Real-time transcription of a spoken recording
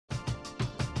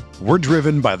We're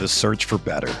driven by the search for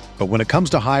better. But when it comes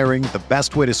to hiring, the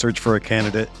best way to search for a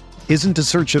candidate isn't to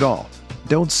search at all.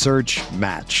 Don't search,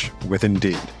 match with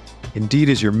Indeed. Indeed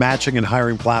is your matching and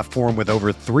hiring platform with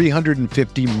over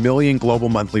 350 million global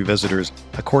monthly visitors,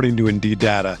 according to Indeed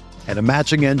data, and a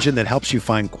matching engine that helps you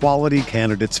find quality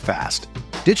candidates fast.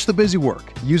 Ditch the busy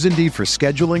work. Use Indeed for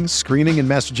scheduling, screening, and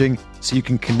messaging so you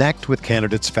can connect with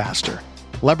candidates faster.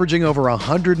 Leveraging over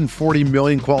 140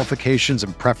 million qualifications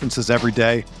and preferences every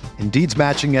day, Indeed's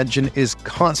matching engine is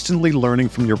constantly learning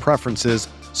from your preferences,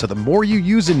 so the more you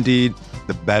use Indeed,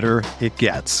 the better it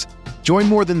gets. Join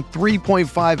more than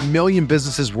 3.5 million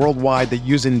businesses worldwide that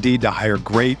use Indeed to hire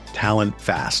great talent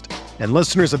fast. And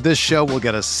listeners of this show will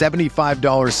get a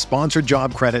 $75 sponsored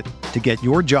job credit to get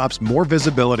your jobs more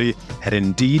visibility at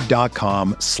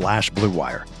Indeed.com/Blue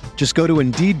Wire. Just go to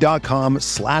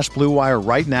Indeed.com/Blue Wire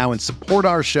right now and support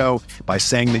our show by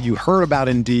saying that you heard about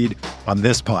Indeed on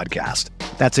this podcast.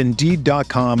 That's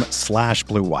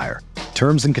Indeed.com/Blue Wire.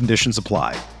 Terms and conditions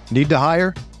apply. Need to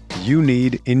hire? You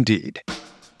need Indeed.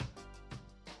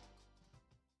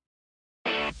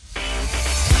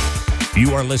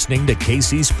 You are listening to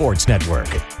KC Sports Network,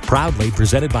 proudly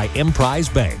presented by Emprise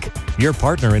Bank, your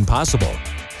partner in possible.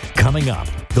 Coming up,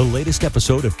 the latest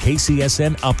episode of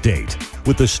KCSN Update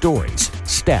with the stories,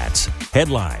 stats,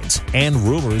 headlines, and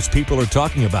rumors people are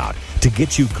talking about to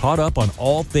get you caught up on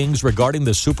all things regarding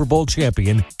the Super Bowl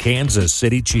champion Kansas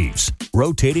City Chiefs.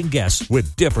 Rotating guests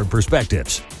with different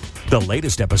perspectives. The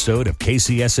latest episode of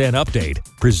KCSN Update,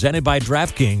 presented by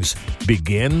DraftKings,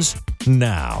 begins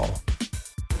now.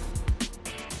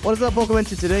 What is up? Welcome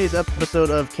into today's episode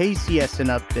of KCSN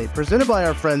Update, presented by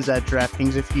our friends at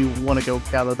DraftKings. If you want to go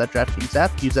download that DraftKings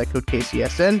app, use that code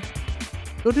KCSN.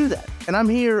 Go do that. And I'm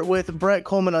here with Brett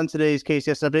Coleman on today's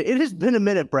KCSN Update. It has been a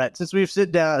minute, Brett, since we've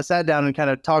sat down and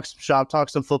kind of talked some shop, talked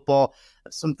some football.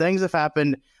 Some things have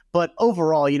happened, but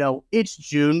overall, it's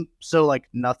June, so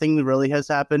nothing really has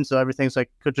happened. So everything's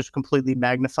just completely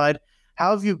magnified.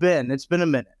 How have you been? It's been a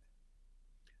minute.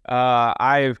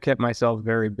 I've kept myself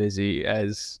very busy,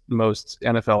 as most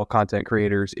NFL content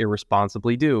creators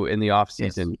irresponsibly do in the off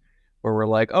season, where we're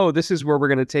like, oh, this is where we're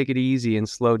going to take it easy and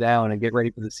slow down and get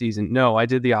ready for the season. No, I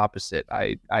did the opposite.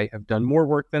 I have done more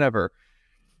work than ever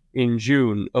in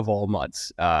June of all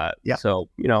months. So,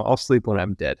 I'll sleep when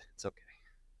I'm dead. It's okay.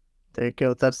 There you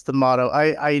go. That's the motto.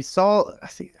 I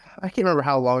can't remember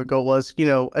how long ago it was,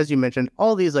 as you mentioned,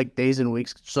 all these days and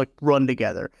weeks just run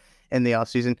together in the off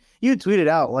season. You tweeted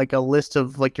out a list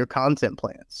of your content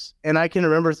plans, and I can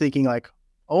remember thinking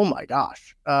oh my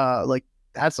gosh,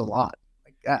 that's a lot.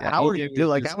 How are you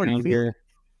doing? How are you feeling?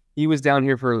 He was down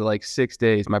here for 6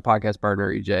 days. My podcast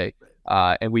partner EJ,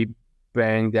 and we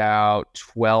banged out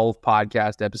 12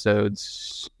 podcast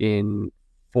episodes in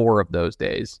 4 of those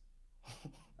days.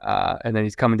 And then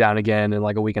he's coming down again in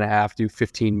a week and a half, do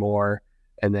 15 more.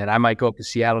 And then I might go up to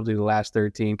Seattle, do the last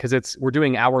 13, because we're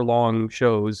doing hour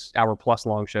plus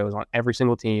long shows on every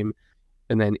single team,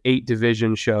 and then 8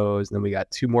 division shows. And then we got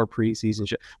 2 more preseason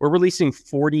shows. We're releasing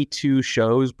 42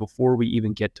 shows before we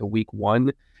even get to week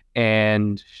 1.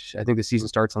 And I think the season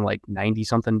starts on 90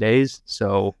 something days.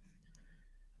 So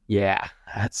yeah,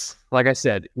 that's, like I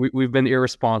said, we've been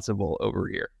irresponsible over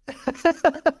here.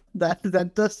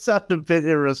 That does sound a bit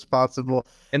irresponsible.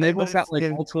 And they both got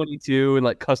all 22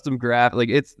 and custom graph.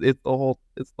 It's the whole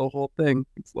thing.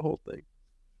 It's the whole thing.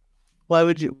 Why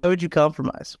would you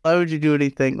compromise? Why would you do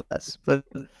anything less? But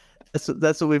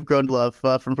that's what we've grown to love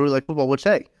from football. Which,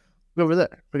 hey, go over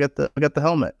there. We got the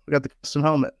helmet. We got the custom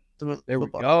helmet. There we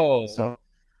go. So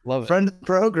love it. Friend of the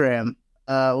program.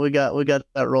 We got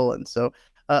that rolling. So.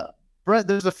 Brett,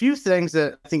 there's a few things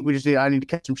that I think I need to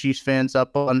catch some Chiefs fans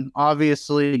up on.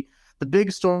 Obviously, the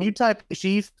big story, you type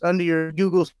Chiefs under your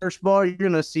Google search bar, you're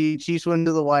going to see Chiefs went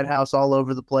to the White House all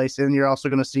over the place, and you're also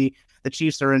going to see the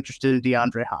Chiefs are interested in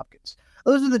DeAndre Hopkins.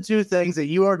 Those are the 2 things that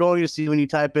you are going to see when you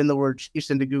type in the word Chiefs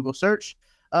into Google search.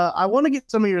 I want to get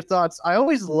some of your thoughts. I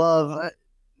always love,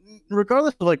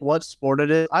 regardless of what sport it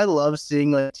is, I love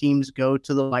seeing teams go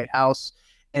to the White House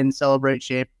and celebrate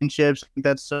championships. I think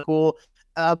that's so cool.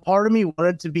 Part of me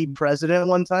wanted to be president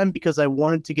one time because I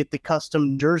wanted to get the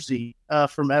custom jersey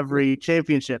from every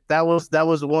championship. That was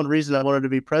one reason I wanted to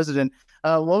be president.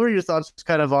 What were your thoughts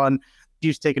kind of on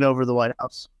Chiefs taking over the White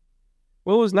House?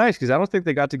 Well, it was nice because I don't think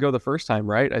they got to go the first time,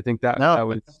 right? I think that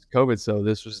was COVID, so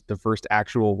this was the first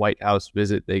actual White House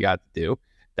visit they got to do.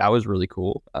 That was really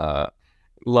cool.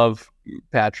 Love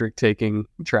Patrick taking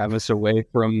Travis away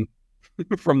from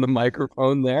the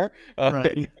microphone there.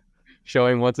 Right.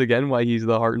 Showing once again why he's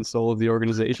the heart and soul of the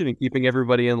organization and keeping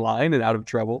everybody in line and out of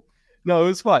trouble. No, it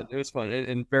was fun. It was fun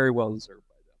and very well deserved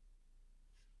by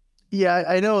them. Yeah,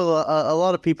 I know a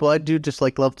lot of people. I do just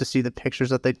love to see the pictures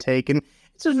that they take, and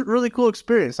it's a really cool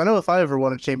experience. I know if I ever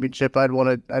won a championship, I'd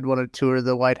want to tour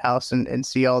the White House and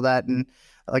see all that. And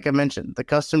like I mentioned, the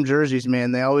custom jerseys,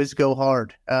 man, they always go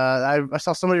hard. I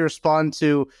saw somebody respond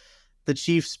to the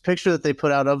Chiefs picture that they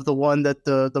put out of the one that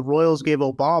the Royals gave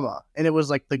Obama, and it was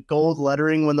like the gold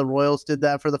lettering when the Royals did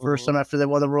that for the first time after they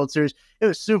won the World Series. It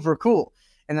was super cool,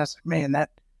 and that's like, man,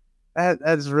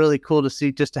 that's really cool to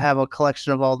see, just to have a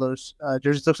collection of all those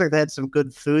jerseys. Looks like they had some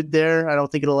good food there. I don't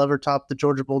think it'll ever top the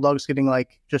Georgia Bulldogs getting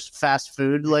just fast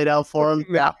food laid out for them.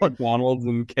 McDonald's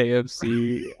and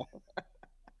KFC.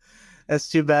 That's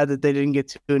too bad that they didn't get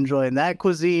to enjoy that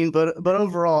cuisine. But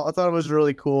overall, I thought it was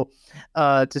really cool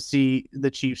to see the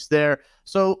Chiefs there.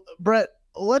 So, Brett,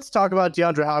 let's talk about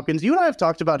DeAndre Hopkins. You and I have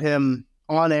talked about him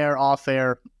on air, off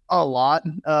air a lot,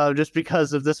 just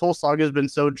because of this whole saga has been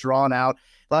so drawn out.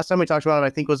 Last time we talked about him, I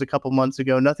think, was a couple months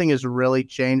ago. Nothing has really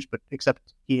changed, but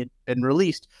except he had been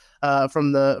released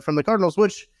from the Cardinals,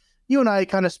 which you and I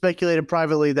kind of speculated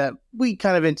privately that we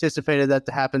kind of anticipated that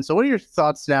to happen. So what are your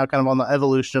thoughts now kind of on the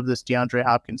evolution of this DeAndre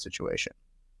Hopkins situation?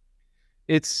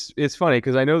 It's funny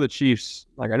because I know the Chiefs,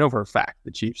 I know for a fact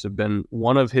the Chiefs have been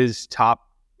one of his top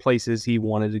places he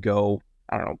wanted to go,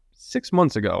 I don't know, 6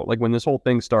 months ago, when this whole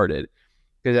thing started.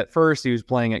 Because at first he was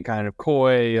playing it kind of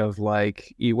coy of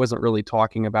he wasn't really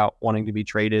talking about wanting to be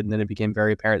traded. And then it became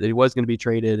very apparent that he was going to be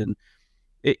traded. And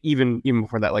even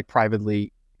before that,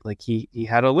 privately, he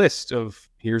had a list of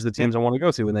here's the teams I want to go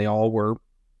to. And they all were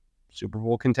Super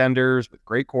Bowl contenders with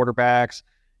great quarterbacks,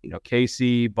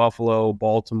 KC, Buffalo,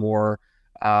 Baltimore,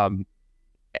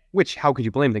 which how could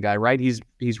you blame the guy, right? He's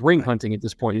ring hunting at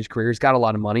this point in his career. He's got a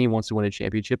lot of money. He wants to win a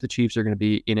championship. The Chiefs are going to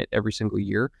be in it every single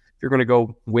year. If you're going to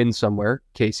go win somewhere,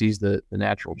 KC's the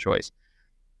natural choice.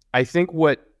 I think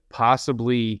what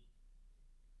possibly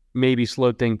maybe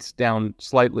slowed things down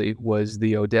slightly was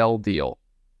the Odell deal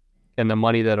and the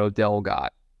money that Odell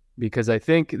got. Because I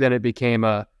think then it became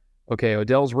okay,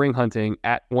 Odell's ring hunting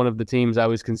at one of the teams I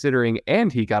was considering,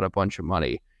 and he got a bunch of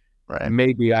money. Right.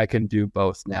 Maybe I can do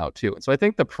both now too. And so I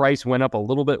think the price went up a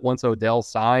little bit once Odell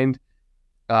signed,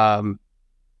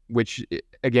 which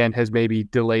again has maybe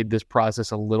delayed this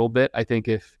process a little bit. I think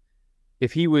if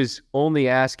he was only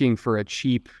asking for a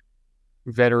cheap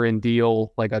veteran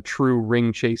deal, like a true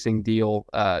ring chasing deal,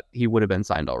 he would have been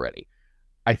signed already.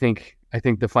 I think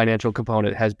the financial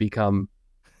component has become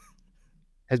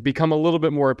a little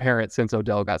bit more apparent since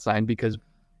Odell got signed because,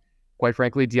 quite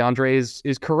frankly, DeAndre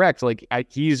is correct.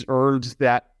 He's earned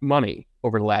that money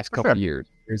over the last couple of years.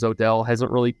 Whereas Odell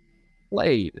hasn't really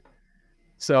played.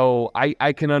 So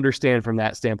I can understand from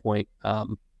that standpoint,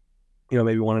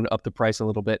 maybe wanting to up the price a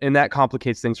little bit. And that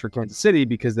complicates things for Kansas City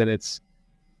because then it's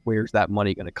where's that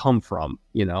money going to come from,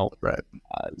 Right.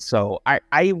 So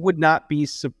I would not be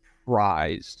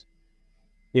surprised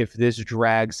if this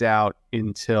drags out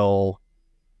until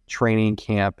training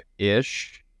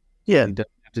camp-ish. Yeah. He doesn't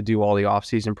have to do all the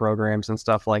off-season programs and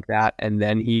stuff like that. And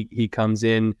then he comes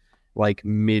in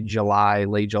mid-July,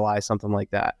 late July, something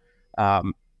like that.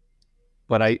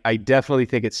 But I definitely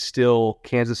think it's still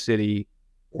Kansas City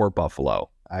or Buffalo.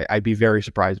 I'd be very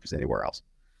surprised if it's anywhere else.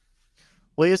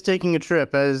 Well, he is taking a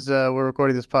trip. As we're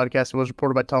recording this podcast, it was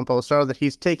reported by Tom Pelissero that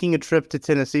he's taking a trip to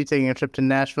Tennessee, taking a trip to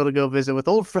Nashville to go visit with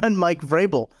old friend Mike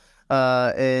Vrabel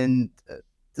and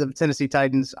the Tennessee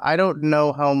Titans. I don't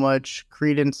know how much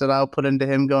credence that I'll put into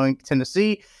him going to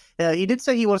Tennessee. He did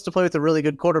say he wants to play with a really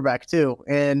good quarterback, too.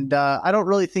 And I don't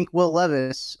really think Will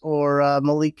Levis or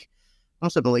Malik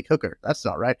Hooker. That's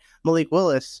not right. Malik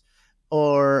Willis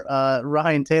or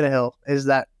Ryan Tannehill is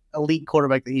that elite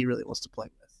quarterback that he really wants to play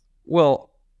with. Well,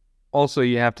 also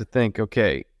you have to think,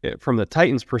 okay, from the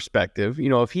Titans' perspective,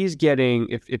 if he's getting,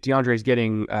 if DeAndre's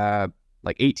getting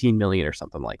 18 million or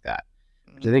something like that,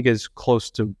 which I think is close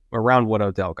to around what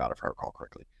Odell got, if I recall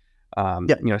correctly.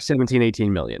 17,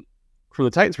 18 million. From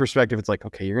the Titans' perspective, it's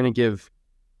okay, you're going to give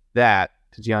that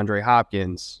to DeAndre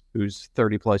Hopkins, who's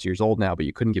 30 plus years old now, but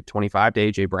you couldn't give 25 to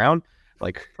AJ Brown.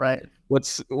 Right.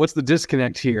 What's the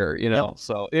disconnect here? Yep.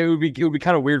 So it would be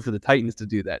kind of weird for the Titans to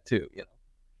do that too.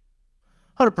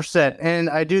 100%. And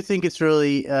I do think it's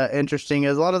really interesting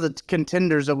as a lot of the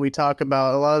contenders that we talk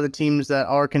about, a lot of the teams that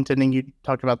are contending, you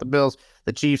talked about the Bills,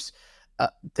 the Chiefs,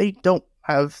 they don't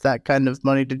have that kind of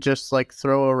money to just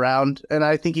throw around. And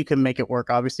I think you can make it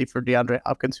work, obviously, for DeAndre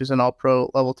Hopkins, who's an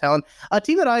all-pro level talent. A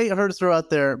team that I heard throw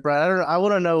out there, Brad, I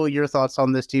want to know your thoughts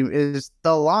on this team, is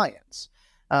the Lions.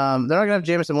 They're not going to have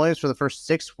Jameson Williams for the first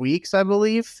 6 weeks, I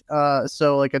believe.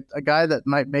 So a guy that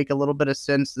might make a little bit of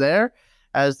sense there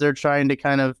as they're trying to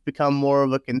kind of become more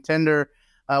of a contender.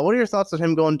 What are your thoughts on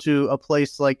him going to a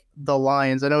place like the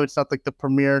Lions? I know it's not like the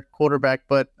premier quarterback,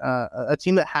 but a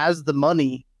team that has the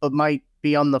money but might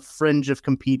be on the fringe of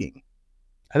competing.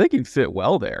 I think he'd fit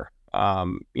well there.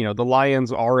 The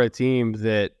Lions are a team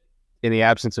that, in the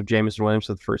absence of Jameson Williams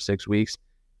for the first 6 weeks,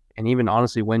 and even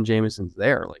honestly when Jameson's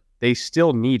there, like they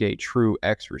still need a true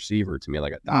X receiver to me,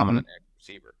 like a dominant X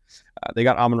receiver. They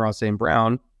got Amon-Ra St.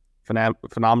 Brown,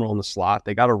 phenomenal in the slot.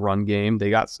 They got a run game. They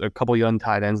got a couple young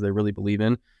tight ends they really believe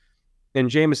in. And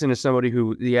Jameson is somebody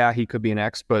who, he could be an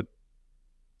X, but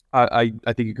I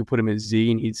think you could put him at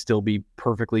Z and he'd still be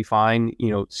perfectly fine,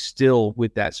 still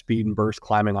with that speed and burst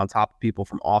climbing on top of people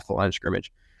from off the line of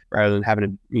scrimmage rather than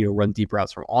having to, run deep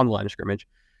routes from on the line of scrimmage.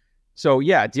 So,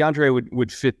 yeah, DeAndre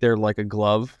would fit there like a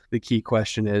glove. The key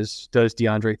question is, does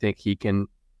DeAndre think he can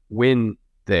win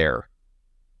there?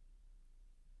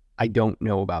 I don't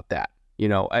know about that.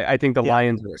 I think the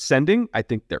Lions are ascending. I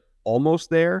think they're almost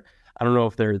there. I don't know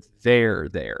if they're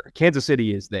there. Kansas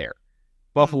City is there.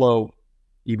 Buffalo,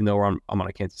 even though I'm on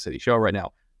a Kansas City show right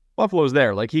now, Buffalo's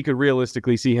there. Like, he could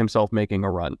realistically see himself making a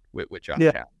run with Josh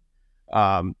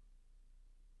Allen.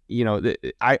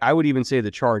 I would even say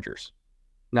the Chargers.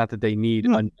 Not that they need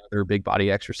another big body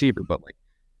X receiver, but like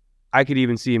I could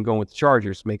even see him going with the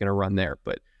Chargers, making a run there.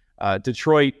 But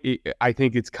Detroit, I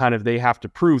think it's kind of, they have to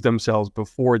prove themselves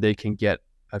before they can get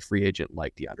a free agent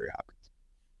like DeAndre Hopkins.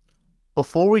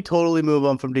 Before we totally move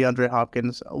on from DeAndre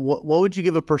Hopkins, what would you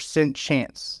give a %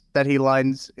 chance that he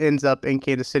ends up in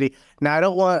Kansas City? Now, I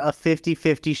don't want a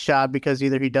 50-50 shot because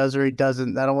either he does or he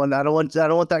doesn't. I don't want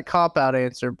that cop-out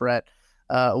answer, Brett.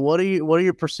 What are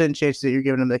your % chances that you're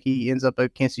giving him that he ends up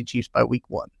at Kansas City Chiefs by week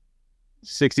 1?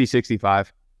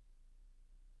 60-65.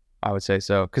 I would say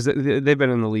so, because they've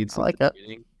been in the lead since the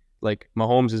beginning. Like,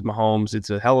 Mahomes is Mahomes. It's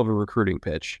a hell of a recruiting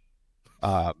pitch.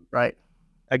 Right.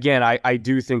 Again, I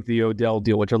do think the Odell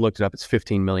deal, which I looked it up, it's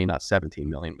 $15 million, not $17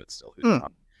 million, but still.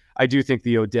 I do think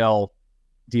the Odell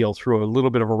deal threw a little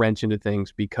bit of a wrench into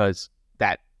things because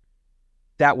that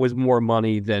was more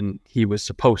money than he was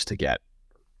supposed to get,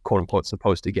 quote unquote,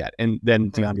 supposed to get. And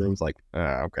then DeAndre was like,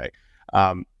 okay.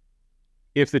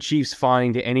 If the Chiefs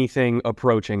find anything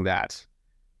approaching that,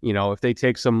 if they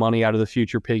take some money out of the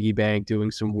future piggy bank,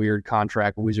 doing some weird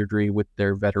contract wizardry with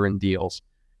their veteran deals,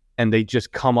 and they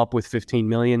just come up with $15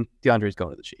 million, DeAndre's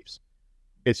going to the Chiefs.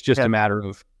 It's just a matter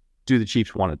of, do the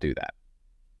Chiefs want to do that?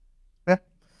 Yeah.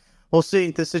 We'll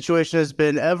see. The situation has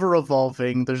been ever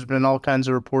evolving. There's been all kinds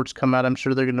of reports come out. I'm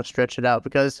sure they're going to stretch it out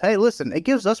because, hey, listen, it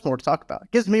gives us more to talk about.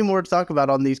 It gives me more to talk about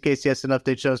on these KCSN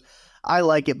update shows. I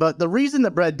like it. But the reason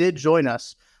that Brett did join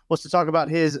us was to talk about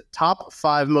his top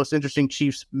 5 most interesting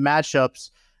Chiefs matchups,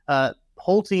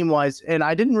 whole team wise. And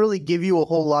I didn't really give you a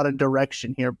whole lot of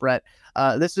direction here, Brett.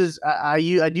 This is I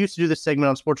used to do this segment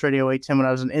on Sports Radio 810 when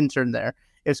I was an intern there.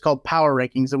 It's called Power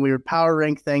Rankings, and we would power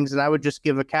rank things, and I would just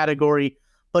give a category,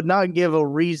 but not give a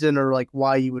reason or like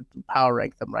why you would power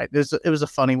rank them. Right? It was a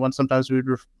funny one. Sometimes we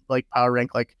would power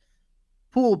rank like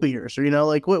pool beers, or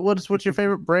like what's your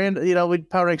favorite brand? We'd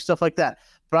power rank stuff like that.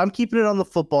 But I'm keeping it on the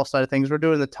football side of things. We're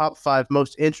doing the top 5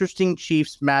 most interesting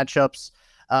Chiefs matchups.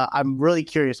 I'm really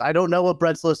curious. I don't know what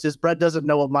Brett's list is. Brett doesn't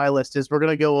know what my list is. We're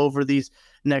going to go over these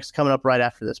next coming up right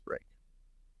after this break.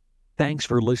 Thanks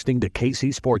for listening to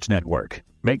KC Sports Network.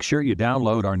 Make sure you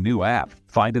download our new app.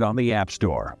 Find it on the App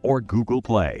Store or Google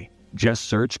Play. Just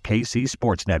search KC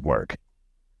Sports Network.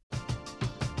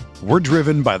 We're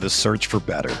driven by the search for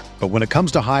better. But when it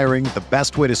comes to hiring, the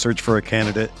best way to search for a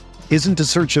candidate isn't to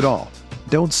search at all.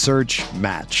 Don't search,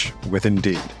 match with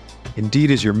Indeed.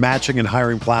 Indeed is your matching and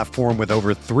hiring platform with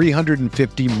over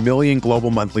 350 million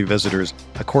global monthly visitors,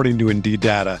 according to Indeed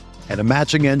data, and a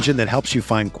matching engine that helps you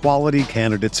find quality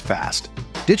candidates fast.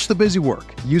 Ditch the busy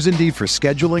work. Use Indeed for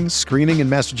scheduling, screening,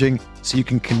 and messaging so you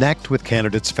can connect with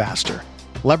candidates faster.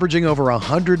 Leveraging over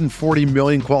 140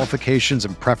 million qualifications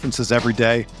and preferences every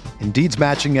day, Indeed's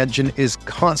matching engine is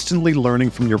constantly learning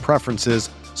from your preferences,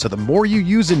 so the more you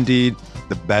use Indeed,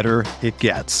 the better it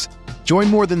gets. Join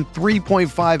more than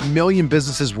 3.5 million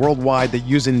businesses worldwide that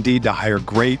use Indeed to hire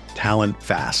great talent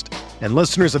fast. And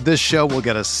listeners of this show will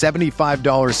get a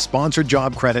 $75 sponsored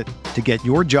job credit to get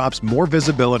your jobs more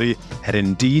visibility at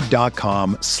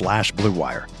Indeed.com/Blue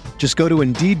Wire. Just go to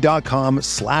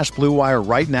Indeed.com/Blue Wire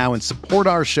right now and support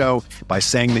our show by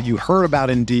saying that you heard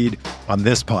about Indeed on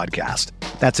this podcast.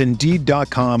 That's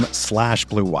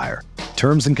Indeed.com/Blue Wire.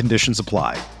 Terms and conditions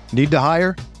apply. Need to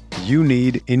hire? You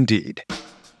need Indeed.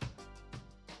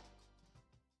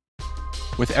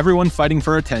 With everyone fighting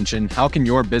for attention, how can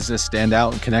your business stand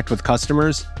out and connect with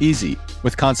customers? Easy,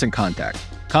 with Constant Contact.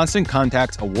 Constant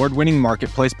Contact's award-winning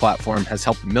marketplace platform has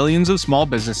helped millions of small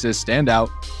businesses stand out,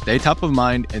 stay top of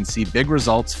mind, and see big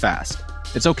results fast.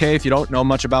 It's okay if you don't know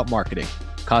much about marketing.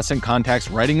 Constant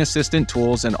Contact's writing assistant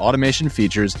tools and automation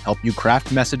features help you craft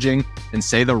messaging and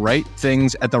say the right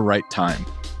things at the right time.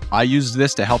 I used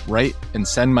this to help write and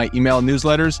send my email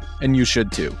newsletters, and you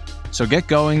should too. So get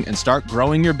going and start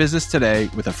growing your business today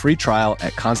with a free trial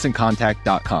at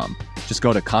ConstantContact.com. Just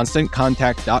go to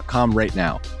ConstantContact.com right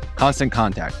now. Constant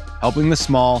Contact, helping the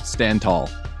small stand tall.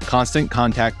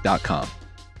 ConstantContact.com.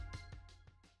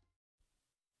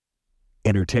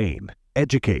 Entertain,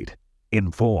 educate,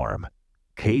 inform.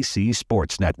 KC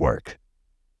Sports Network.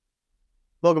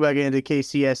 Welcome back into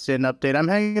KCSN Update. I'm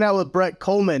hanging out with Brett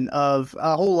Coleman of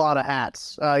a whole lot of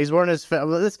hats. He's wearing his...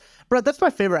 Brett, that's my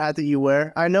favorite hat that you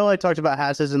wear. I know I talked about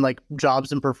hats as in like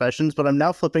jobs and professions, but I'm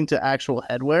now flipping to actual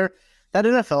headwear. That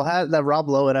NFL hat, that Rob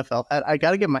Lowe NFL hat, I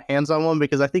got to get my hands on one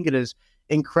because I think it is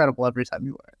incredible every time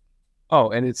you wear it.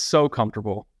 Oh, and it's so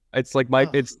comfortable. It's like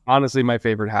it's honestly my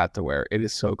favorite hat to wear. It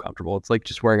is so comfortable. It's like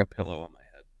just wearing a pillow on my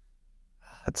head.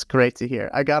 That's great to hear.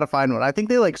 I got to find one. I think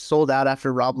they like sold out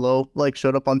after Rob Lowe like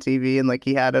showed up on TV and like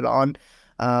he had it on.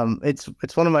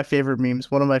 It's one of my favorite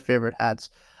memes, one of my favorite hats.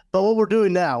 But what we're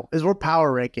doing now is we're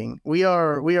power ranking. We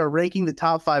are ranking the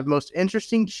top 5 most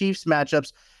interesting Chiefs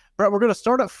matchups. Brett, we're going to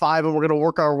start at 5 and we're going to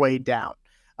work our way down.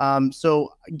 So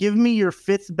give me your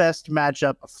 5th best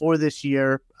matchup for this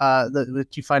year that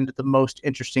you find the most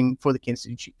interesting for the Kansas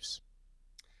City Chiefs.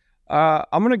 I'm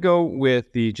going to go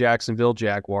with the Jacksonville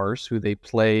Jaguars, who they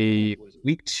play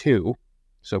week 2.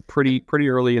 So pretty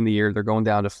early in the year. They're going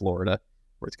down to Florida,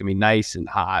 where it's going to be nice and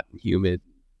hot and humid,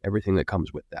 everything that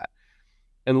comes with that.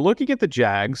 And looking at the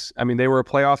Jags, I mean, they were a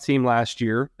playoff team last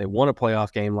year. They won a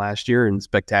playoff game last year in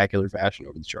spectacular fashion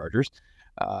over the Chargers.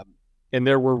 And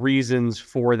there were reasons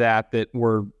for that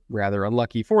were rather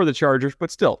unlucky for the Chargers,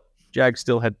 but still, Jags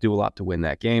still had to do a lot to win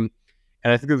that game.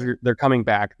 And I think they're coming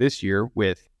back this year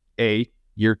with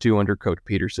year 2 under Coach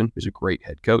Peterson, who's a great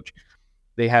head coach.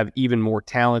 They have even more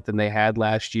talent than they had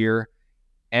last year.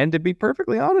 And to be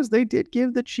perfectly honest, they did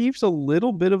give the Chiefs a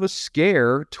little bit of a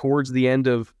scare towards the end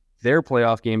of their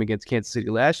playoff game against Kansas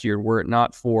City last year, were it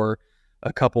not for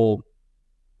a couple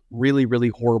really, really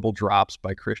horrible drops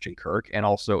by Christian Kirk and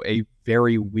also a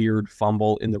very weird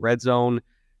fumble in the red zone.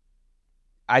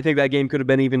 I think that game could have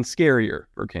been even scarier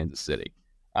for Kansas City.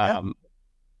 Yeah.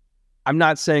 I'm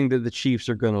not saying that the Chiefs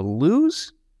are going to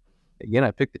lose. Again,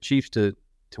 I picked the Chiefs to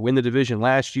win the division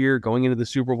last year. Going into the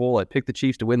Super Bowl, I picked the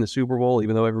Chiefs to win the Super Bowl,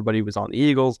 even though everybody was on the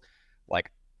Eagles.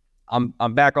 Like, I'm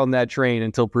back on that train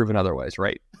until proven otherwise,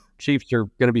 right? Chiefs are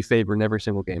going to be favored in every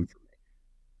single game for me.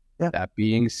 Yeah. That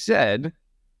being said,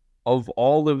 of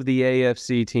all of the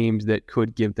AFC teams that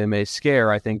could give them a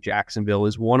scare, I think Jacksonville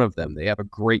is one of them. They have a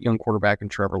great young quarterback in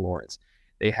Trevor Lawrence.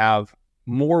 They have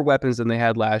more weapons than they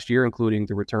had last year, including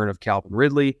the return of Calvin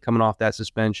Ridley coming off that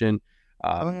suspension.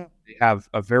 They have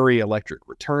a very electric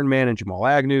return man in Jamal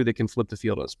Agnew that can flip the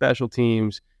field on special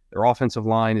teams. Their offensive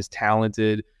line is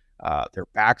talented. Their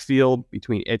backfield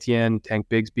between Etienne, Tank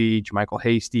Bigsby, JaMychal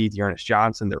Hasty, Dearness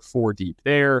Johnson, they're 4 deep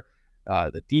there.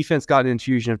 The defense got an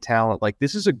infusion of talent. Like,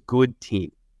 this is a good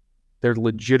team. They're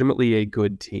legitimately a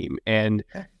good team. And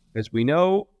as we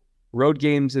know, road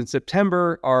games in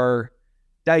September are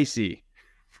dicey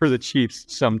for the Chiefs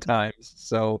sometimes.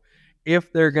 So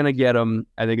if they're going to get them,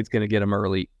 I think it's going to get them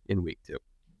early in week 2.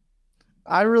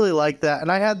 I really like that.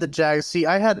 And I had the Jags. See,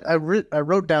 I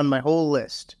wrote down my whole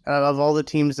list of all the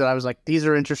teams that I was like, these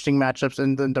are interesting matchups.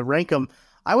 And then to rank them,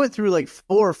 I went through like 4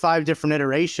 or 5 different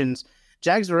iterations.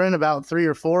 Jags were in about 3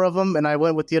 or 4 of them. And I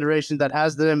went with the iteration that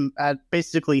has them at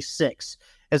basically 6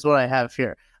 is what I have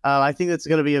here. I think that's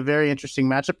going to be a very interesting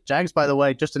matchup. Jags, by the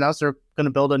way, just announced they're going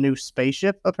to build a new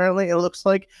spaceship. Apparently, it looks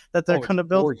like that they're going to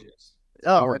build. Gorgeous.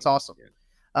 It's awesome.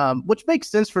 Which makes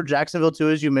sense for Jacksonville too,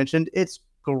 as you mentioned. It's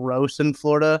gross in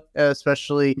Florida,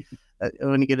 especially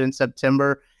when you get in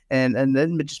September, and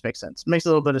then it just makes sense. It makes a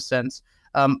little bit of sense.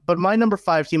 But my number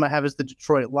 5 team I have is the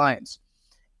Detroit Lions.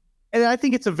 And I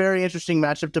think it's a very interesting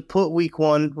matchup to put week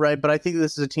 1, right? But I think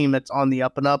this is a team that's on the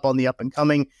up and up, on the up and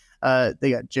coming.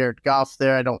 They got Jared Goff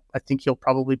there. I think he'll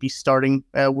probably be starting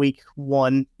week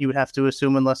 1. You would have to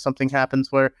assume, unless something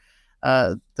happens where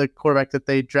the quarterback that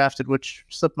they drafted, which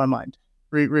slipped my mind.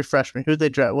 Refresh me. Who'd they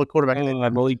draft? What quarterback?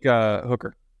 Malik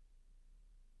Hooker.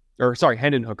 Or sorry,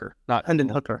 Hendon Hooker. Not Hendon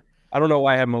Hooker. I don't know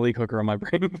why I have Malik Hooker on my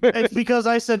brain. It's because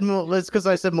I said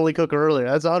Malik Hooker earlier.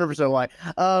 That's 100% why.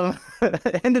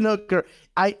 Hendon Hooker,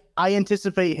 I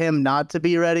anticipate him not to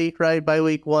be ready right by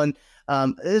week 1.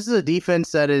 This is a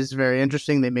defense that is very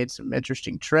interesting. They made some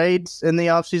interesting trades in the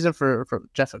offseason for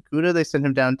Jeff Okudah. They sent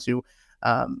him down to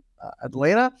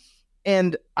Atlanta,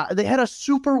 and they had a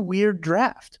super weird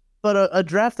draft, but a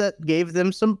draft that gave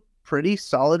them some pretty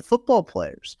solid football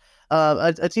players.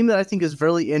 A team that I think is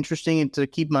really interesting and to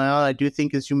keep my eye on. I do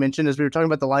think, as you mentioned, as we were talking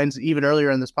about the Lions even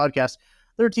earlier in this podcast,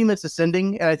 they're a team that's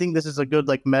ascending, and I think this is a good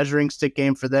measuring stick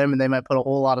game for them, and they might put a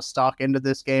whole lot of stock into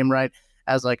this game, right?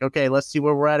 As okay, let's see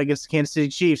where we're at against the Kansas City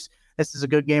Chiefs. This is a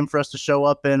good game for us to show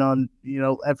up in on.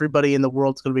 Everybody in the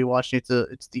world's going to be watching.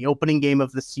 It's the opening game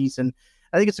of the season.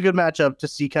 I think it's a good matchup to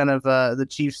see kind of the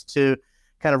Chiefs to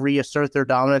kind of reassert their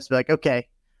dominance. Be okay,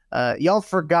 y'all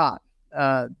forgot.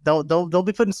 They'll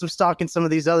be putting some stock in some of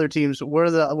these other teams.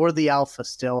 We're the alpha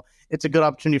still. It's a good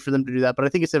opportunity for them to do that. But I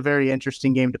think it's a very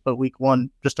interesting game to put week one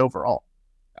just overall.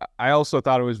 I also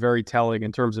thought it was very telling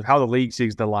in terms of how the league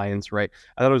sees the Lions, right?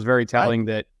 I thought it was very telling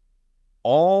that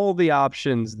all the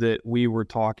options that we were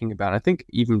talking about, I think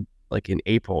even in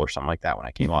April or something like that when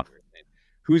I came on,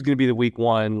 who's going to be the week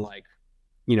one,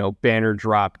 banner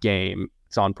drop game?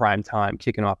 It's on prime time,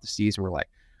 kicking off the season.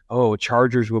 We're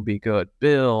Chargers will be good.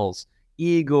 Bills,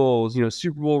 Eagles,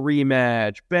 Super Bowl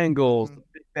rematch, Bengals, the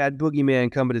big bad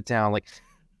boogeyman coming to town.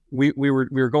 We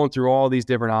were going through all these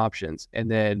different options.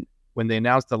 And then when they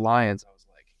announced the Lions, I was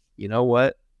like, you know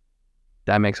what?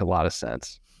 That makes a lot of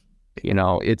sense.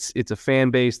 It's a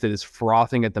fan base that is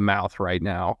frothing at the mouth right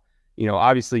now.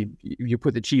 Obviously you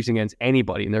put the Chiefs against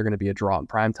anybody and they're going to be a draw in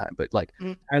primetime, but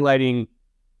highlighting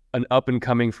an up and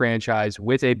coming franchise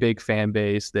with a big fan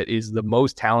base that is the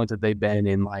most talented they've been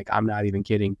in, I'm not even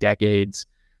kidding, decades.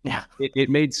 Yeah. It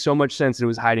made so much sense. It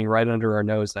was hiding right under our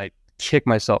nose. And I kicked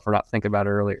myself for not thinking about it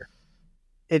earlier.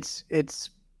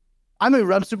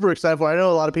 I'm super excited for it. I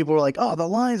know a lot of people were like, "Oh, the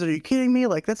Lions, are you kidding me?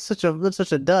 That's such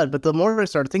a dud." But the more I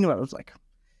started thinking about it, I was like,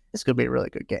 this could be a really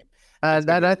good game. And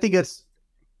I think it's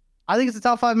a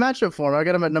top 5 matchup for them. I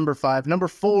got them at number 5. Number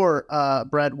 4,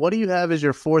 Brett, what do you have as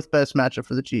your 4th best matchup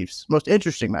for the Chiefs? Most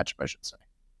interesting matchup, I should say.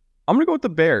 I'm going to go with the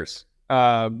Bears.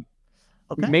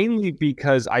 Okay. Mainly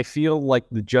because I feel like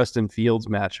the Justin Fields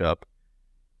matchup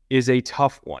is a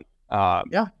tough one.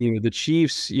 The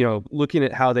Chiefs, looking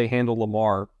at how they handle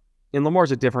Lamar, and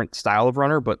Lamar's a different style of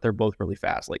runner, but they're both really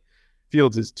fast.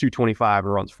 Fields is 225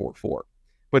 and runs 4.4.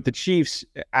 But the Chiefs,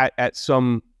 at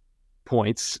some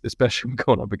points, especially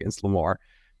going up against Lamar,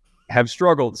 have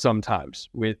struggled sometimes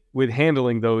with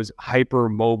handling those hyper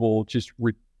mobile, just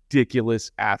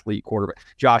ridiculous athlete quarterback.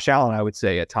 Josh Allen, I would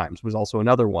say at times, was also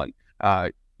another one.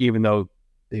 Even though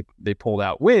they pulled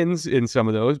out wins in some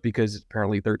of those because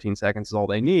apparently 13 seconds is all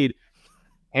they need.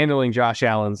 Handling Josh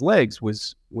Allen's legs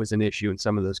was an issue in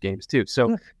some of those games too.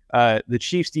 So the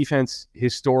Chiefs defense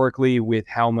historically, with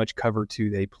how much cover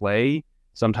 2 they play,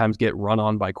 sometimes get run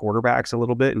on by quarterbacks a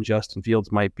little bit, and Justin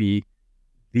Fields might be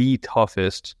the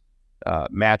toughest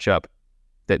matchup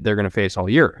that they're going to face all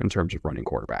year in terms of running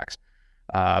quarterbacks.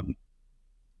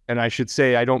 And I should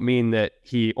say, I don't mean that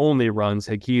he only runs.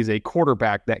 He's a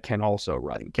quarterback that can also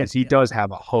run, because he does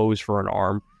have a hose for an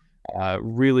arm,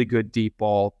 really good deep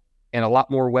ball, and a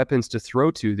lot more weapons to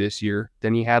throw to this year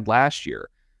than he had last year.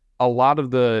 A lot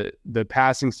of the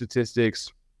passing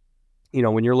statistics,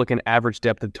 when you're looking at average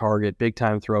depth of target, big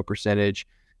time throw percentage,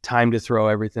 time to throw,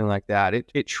 everything like that,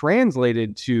 it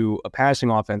translated to a passing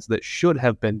offense that should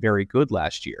have been very good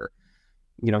last year.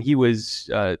 He was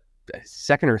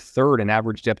second or third in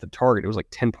average depth of target. It was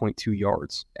 10.2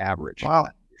 yards average. Wow.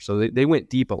 So they went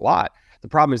deep a lot. The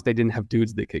problem is they didn't have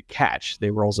dudes they could catch.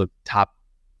 They were also top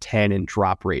 10 in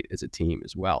drop rate as a team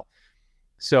as well.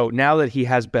 So now that he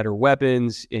has better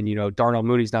weapons, and Darnell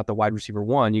Mooney's not the wide receiver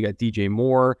 1, you got DJ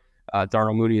Moore.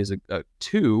 Darnell Mooney is a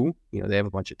 2. They have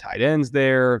a bunch of tight ends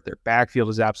there. Their backfield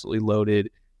is absolutely loaded.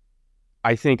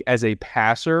 I think as a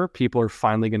passer, people are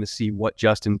finally going to see what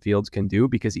Justin Fields can do,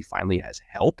 because he finally has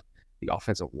help. The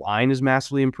offensive line is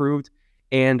massively improved.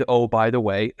 And, oh, by the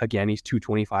way, again, he's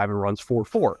 225 and runs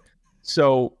 4.4.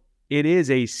 So it is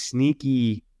a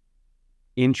sneaky,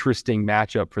 interesting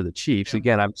matchup for the Chiefs.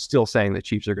 Again, I'm still saying the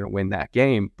Chiefs are going to win that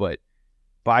game, but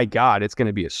by God, it's going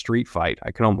to be a street fight.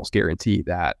 I can almost guarantee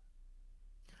that.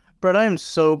 Brett, I am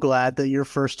so glad that your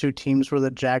first 2 teams were the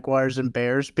Jaguars and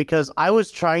Bears, because I was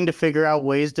trying to figure out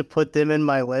ways to put them in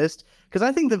my list, because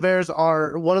I think the Bears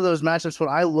are one of those matchups when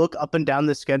I look up and down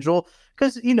the schedule,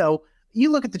 because, you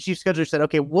look at the Chiefs schedule and said,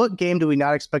 okay, what game do we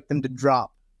not expect them to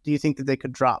drop? Do you think that they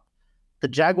could drop? The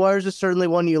Jaguars is certainly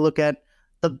one you look at.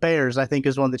 The Bears, I think,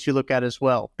 is one that you look at as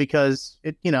well, because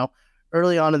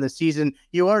early on in the season,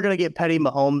 you are going to get petty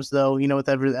Mahomes, though,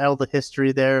 with all the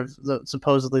history there.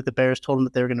 Supposedly the Bears told him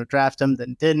that they were going to draft him,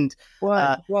 then didn't.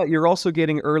 Well, you're also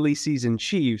getting early season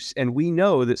Chiefs, and we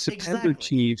know that September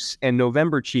Chiefs and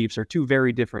November Chiefs are 2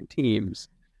 very different teams.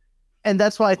 And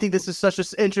that's why I think this is such an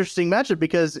interesting matchup,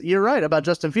 because you're right about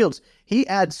Justin Fields. He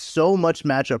adds so much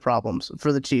matchup problems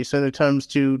for the Chiefs when it comes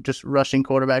to just rushing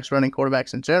quarterbacks, running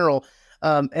quarterbacks in general.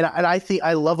 And I think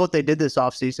I love what they did this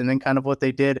offseason and kind of what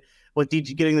they did with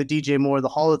getting the DJ Moore, the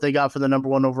haul that they got for the number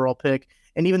 1 overall pick,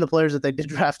 and even the players that they did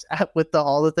draft with the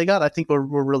haul that they got, I think were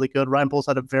really good. Ryan Poles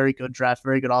had a very good draft,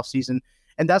 very good offseason.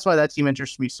 And that's why that team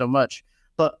interests me so much.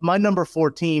 But my number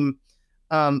 4 team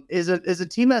is a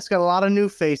team that's got a lot of new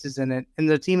faces in it, and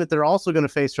the team that they're also going to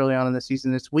face early on in the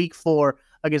season is Week 4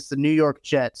 against the New York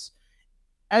Jets.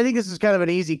 I think this is kind of an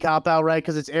easy cop-out, right,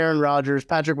 because it's Aaron Rodgers.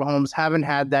 Patrick Mahomes haven't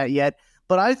had that yet,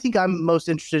 but I think I'm most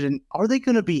interested in, are they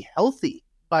going to be healthy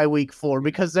by Week 4?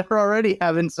 Because they're already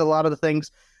having a lot of the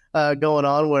things going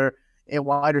on where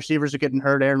wide receivers are getting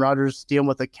hurt, Aaron Rodgers is dealing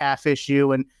with a calf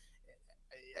issue, and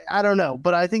I don't know,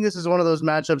 but I think this is one of those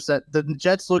matchups that the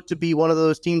Jets look to be one of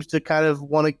those teams to kind of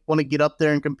want to get up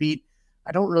there and compete.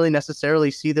 I don't really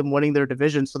necessarily see them winning their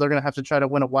division, so they're going to have to try to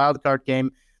win a wild card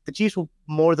game. The Chiefs will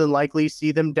more than likely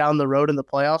see them down the road in the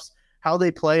playoffs. How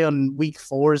they play on Week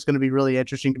 4 is going to be really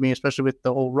interesting to me, especially with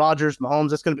the whole Rodgers,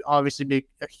 Mahomes. That's going to obviously be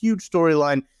a huge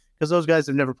storyline because those guys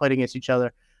have never played against each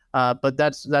other. But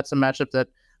that's a matchup that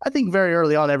I think very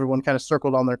early on, everyone kind of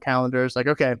circled on their calendars, like,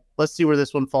 okay, let's see where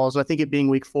this one falls. I think it being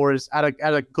Week 4 is at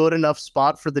a good enough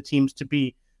spot for the teams to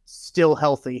be still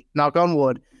healthy. Knock on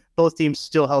wood, both teams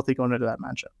still healthy going into that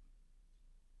matchup.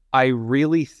 I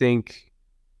really think,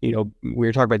 we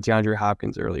were talking about DeAndre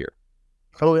Hopkins earlier.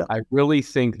 Oh, yeah. I really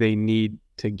think they need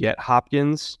to get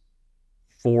Hopkins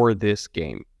for this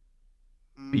game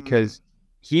because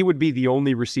he would be the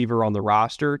only receiver on the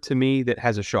roster to me that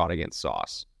has a shot against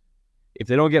Sauce. If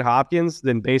they don't get Hopkins,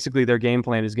 then basically their game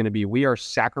plan is going to be, we are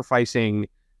sacrificing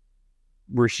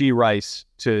Rashee Rice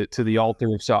to the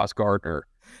altar of Sauce Gardner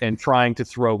and trying to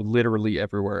throw literally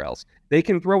everywhere else. They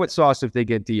can throw at Sauce if they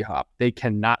get D-Hop. They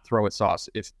cannot throw at Sauce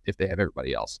if they have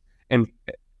everybody else. And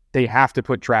they have to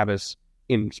put Travis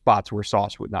in spots where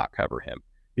Sauce would not cover him.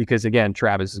 Because, again,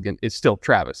 Travis is still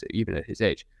Travis, even at his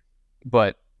age.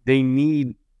 But they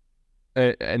need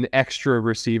an extra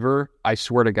receiver, I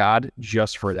swear to God,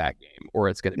 just for that game, or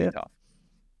it's going to be tough.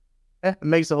 Yeah, it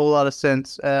makes a whole lot of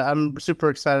sense. I'm super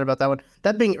excited about that one.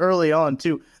 That being early on,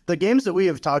 too. The games that we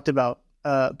have talked about,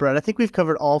 Brett, I think we've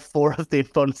covered all 4 of the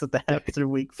opponents that they have through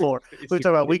Week 4. We've talked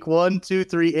about Week 1, 2,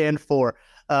 3, and 4,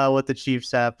 what the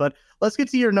Chiefs have. But let's get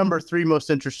to your number 3 most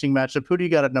interesting matchup. Who do you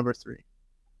got at number 3?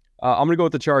 I'm going to go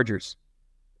with the Chargers.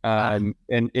 And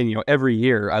every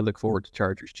year I look forward to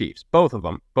Chargers Chiefs, both of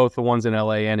them, both the ones in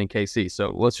LA and in KC.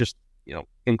 So let's just,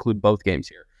 include both games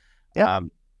here. Yeah.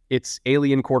 It's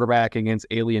alien quarterback against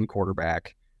alien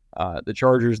quarterback. The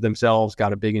Chargers themselves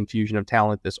got a big infusion of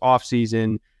talent this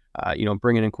offseason,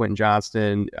 bringing in Quentin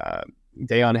Johnston.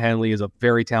 Deion Henley is a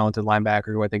very talented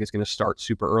linebacker who I think is going to start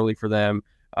super early for them.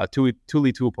 Tuli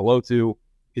Tuipulotu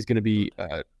is going to be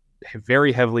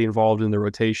very heavily involved in the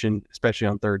rotation, especially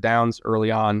on third downs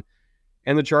early on.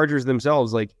 And the Chargers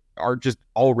themselves are just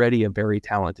already a very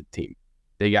talented team.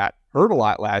 They got hurt a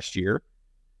lot last year,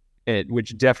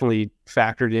 which definitely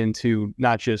factored into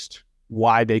not just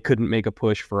why they couldn't make a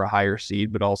push for a higher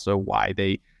seed, but also why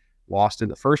they lost in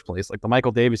the first place. Like the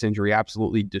Michael Davis injury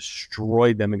absolutely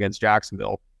destroyed them against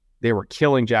Jacksonville. They were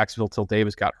killing Jacksonville till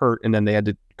Davis got hurt, and then they had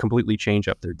to completely change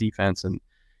up their defense. And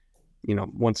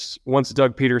once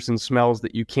Doug Peterson smells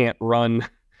that you can't run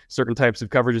certain types of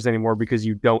coverages anymore because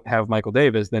you don't have Michael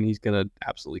Davis, then he's going to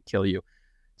absolutely kill you.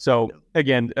 So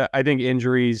again, I think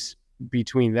injuries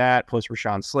between that plus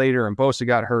Rashawn Slater and Bosa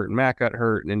got hurt and Matt got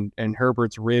hurt and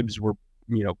Herbert's ribs were,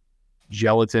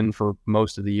 gelatin for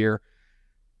most of the year.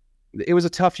 It was a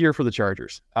tough year for the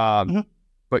Chargers.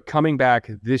 But coming back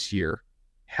this year,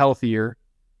 healthier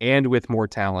and with more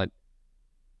talent,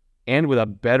 and with a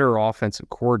better offensive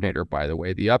coordinator, by the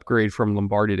way, the upgrade from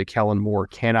Lombardi to Kellen Moore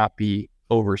cannot be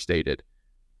overstated.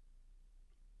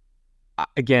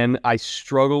 Again, I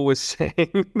struggle with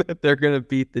saying that they're going to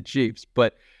beat the Chiefs,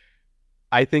 but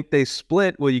I think they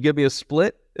split. Will you give me a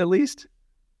split at least?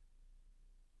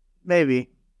 Maybe.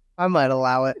 I might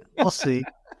allow it. We'll see.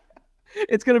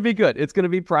 It's going to be good. It's going to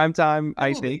be primetime,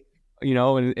 I think,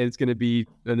 and it's going to be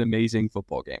an amazing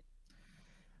football game.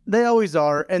 They always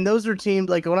are. And those are teams,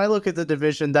 like when I look at the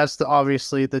division, that's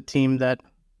obviously the team that,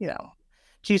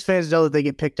 Chiefs fans know that they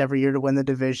get picked every year to win the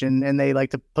division, and they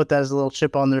like to put that as a little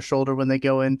chip on their shoulder when they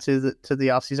go into the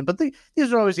offseason. But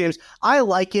these are always games. I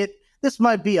like it. This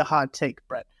might be a hot take,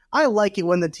 Brett. I like it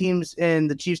when the teams in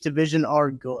the Chiefs division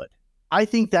are good. I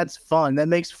think that's fun. That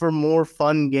makes for more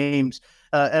fun games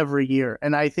every year.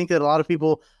 And I think that a lot of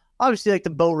people obviously like the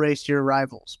boat race to your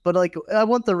rivals, but like I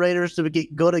want the Raiders to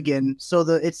get good again so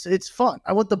that it's fun.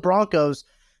 I want the Broncos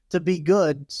to be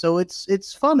good so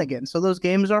it's fun again. So those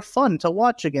games are fun to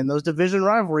watch again. Those division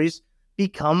rivalries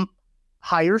become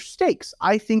higher stakes.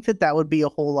 I think that would be a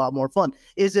whole lot more fun.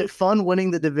 Is it fun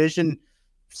winning the division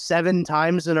 7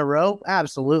 times in a row?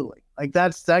 Absolutely. Like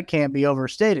that can't be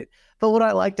overstated. But would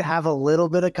I like to have a little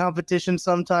bit of competition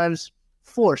sometimes?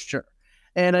 For sure.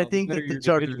 And I think that the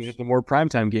Chargers, the more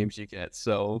primetime games you get.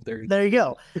 So there you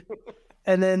go.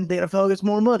 And then the NFL gets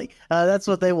more money. That's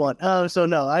what they want. So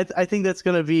no, I think that's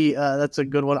going to be that's a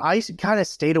good one. I kind of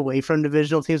stayed away from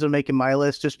divisional teams when making my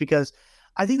list just because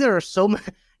I think there are so many.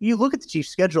 You look at the Chiefs'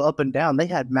 schedule up and down; they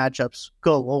had matchups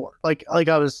galore. Like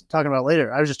I was talking about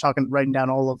later. I was just writing down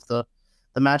all of the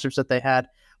matchups that they had.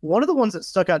 One of the ones that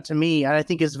stuck out to me, and I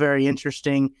think is very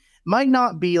interesting, might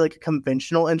not be like a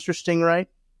conventional interesting, right?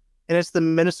 And it's the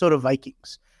Minnesota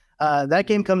Vikings. That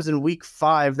game comes in week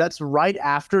 5. That's right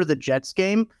after the Jets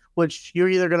game, which you're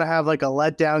either going to have like a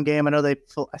letdown game. I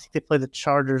think they play the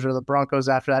Chargers or the Broncos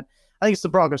after that. I think it's the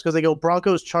Broncos because they go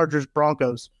Broncos, Chargers,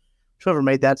 Broncos. Whoever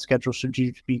made that schedule should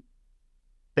be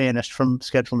banished from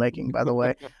schedule making, by the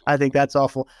way. I think that's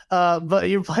awful. But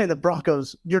you're playing the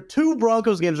Broncos. Your 2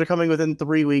 Broncos games are coming within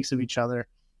 3 weeks of each other.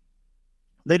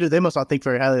 They must not think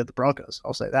very highly of the Broncos.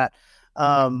 I'll say that.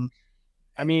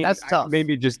 I mean, that's tough.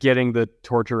 Maybe just getting the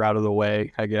torture out of the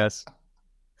way, I guess.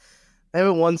 They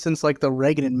haven't won since like the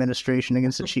Reagan administration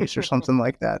against the Chiefs or something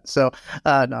like that. So,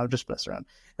 no, I'm just messing around.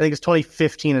 I think it's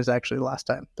 2015 is actually the last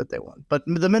time that they won. But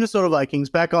the Minnesota Vikings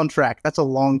back on track. That's a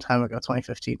long time ago.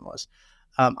 2015 was.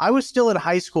 I was still in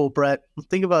high school, Brett.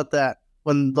 Think about that.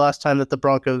 When the last time that the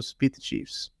Broncos beat the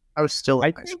Chiefs, I was still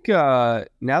in high school.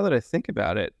 Now that I think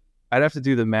about it, I'd have to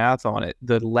do the math on it.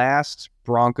 The last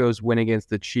Broncos win against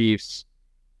the Chiefs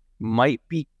might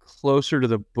be closer to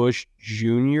the Bush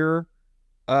Jr.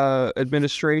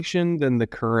 Administration than the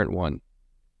current one.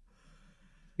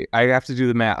 I have to do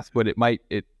the math, but it might.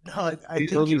 No, I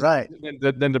think you're right.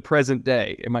 Than the present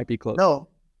day, it might be close. No,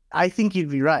 I think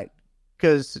you'd be right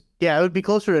because it would be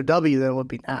closer to W than it would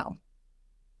be now.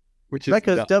 Which is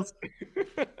because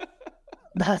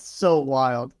that's so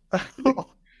wild.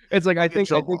 It's like I think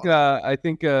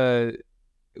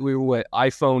we were what,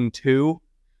 iPhone 2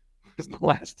 was the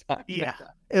last time. Yeah,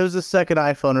 it was the second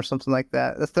iPhone or something like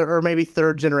that. The third or maybe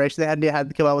third generation. They hadn't had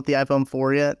to come out with the iPhone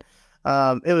 4 yet.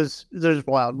 There's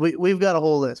wild. We've got a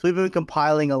whole list. We've been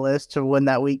compiling a list to when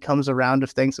that week comes around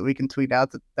of things that we can tweet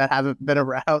out that haven't been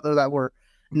around or that were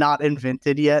not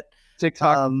invented yet.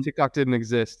 TikTok didn't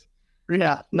exist.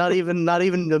 Yeah, not even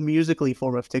the Musical.ly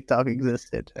form of TikTok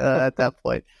existed at that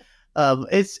point.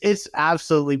 It's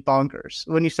absolutely bonkers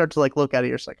when you start to like look at it.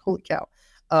 You're just like, holy cow.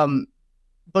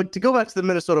 But to go back to the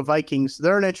Minnesota Vikings,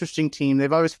 they're an interesting team.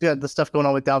 They've obviously had the stuff going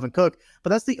on with Dalvin Cook, but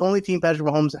that's the only team Patrick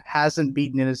Mahomes hasn't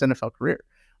beaten in his NFL career.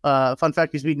 Fun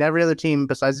fact, he's beaten every other team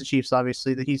besides the Chiefs,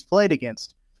 obviously, that he's played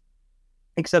against,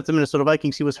 except the Minnesota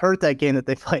Vikings. He was hurt that game that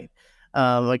they played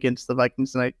against the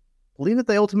Vikings, and I believe that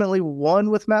they ultimately won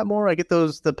with Matt Moore. I get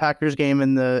the Packers game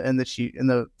and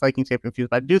the Vikings game confused,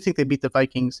 but I do think they beat the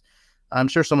Vikings. I'm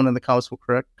sure someone in the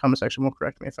comment section will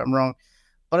correct me if I'm wrong.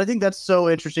 But I think that's so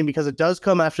interesting because it does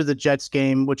come after the Jets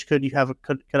game, which could have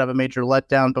a major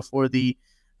letdown before the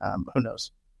who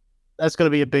knows. That's going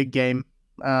to be a big game.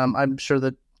 I'm sure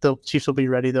that the Chiefs will be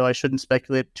ready, though. I shouldn't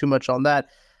speculate too much on that.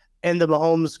 And the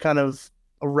Mahomes kind of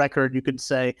a record, you could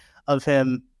say, of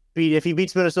him. If he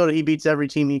beats Minnesota, he beats every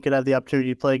team he could have the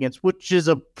opportunity to play against, which is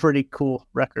a pretty cool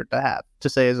record to have, to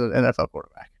say as an NFL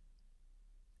quarterback.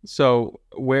 So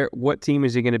what team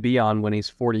is he going to be on when he's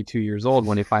 42 years old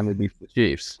when he finally beats the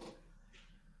Chiefs?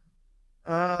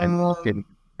 And you can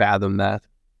fathom that.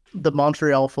 The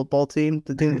Montreal football team,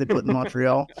 the team they put in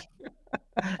Montreal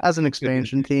as an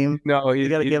expansion team. No, you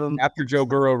got to give him. After Joe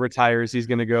Burrow retires, he's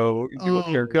going to go do a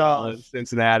farewell in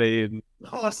Cincinnati. And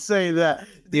I'll say that.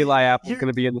 Eli Apple's going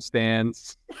to be in the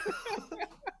stands.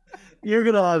 You're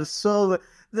going to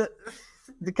have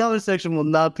the comment section will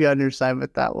not be on your side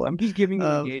with that one. I'm just giving you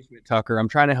engagement, Tucker. I'm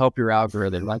trying to help your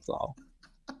algorithm. That's all.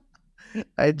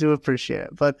 I do appreciate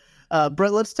it. But,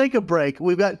 Brett, let's take a break.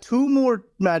 We've got 2 more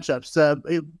matchups.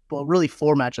 Really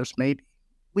 4 matchups, maybe.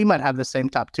 We might have the same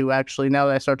top 2, actually. Now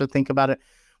that I start to think about it,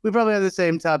 we probably have the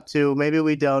same top 2. Maybe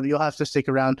we don't. You'll have to stick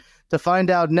around to find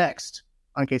out next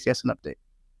on KCSN Update.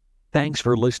 Thanks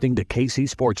for listening to KC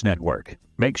Sports Network.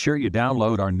 Make sure you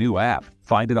download our new app.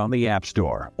 Find it on the App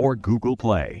Store or Google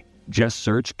Play. Just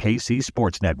search KC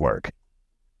Sports Network.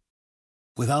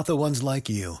 Without the ones like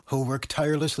you, who work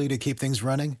tirelessly to keep things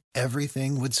running,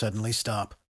 everything would suddenly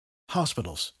stop.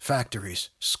 Hospitals, factories,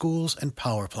 schools, and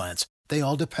power plants, they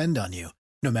all depend on you.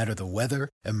 No matter the weather,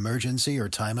 emergency, or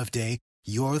time of day,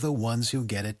 you're the ones who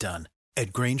get it done.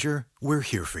 At Grainger, we're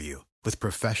here for you with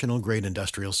professional-grade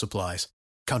industrial supplies.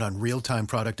 Count on real-time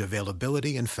product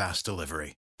availability and fast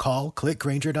delivery. Call, click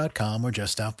Grainger.com, or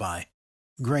just stop by.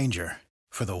 Grainger,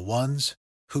 for the ones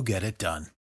who get it done.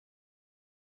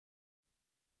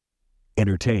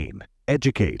 Entertain,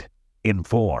 educate,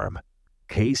 inform.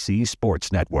 KC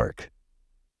Sports Network.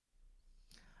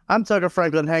 I'm Tucker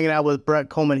Franklin, hanging out with Brett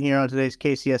Coleman here on today's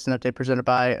KCSN update presented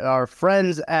by our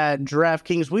friends at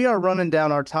DraftKings. We are running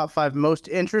down our top 5 most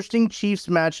interesting Chiefs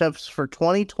matchups for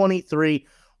 2023.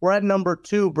 We're at number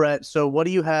 2, Brett. So what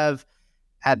do you have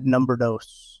at number 2?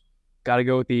 Got to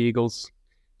go with the Eagles.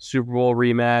 Super Bowl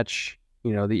rematch.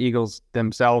 You know, the Eagles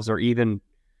themselves are even,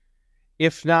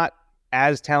 if not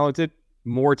as talented,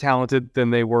 more talented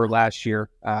than they were last year.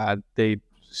 They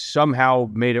somehow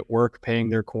made it work paying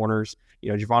their corners.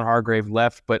 You know, Javon Hargrave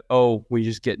left, but we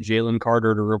just get Jalen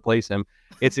Carter to replace him.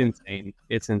 It's insane.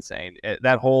 It's insane.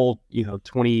 That whole,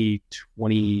 2020,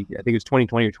 I think it was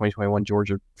 2020 or 2021,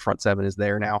 Georgia front seven is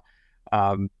there now.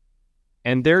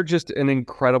 And they're just an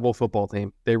incredible football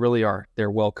team. They really are. They're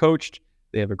well coached.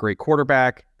 They have a great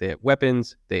quarterback. They have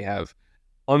weapons. They have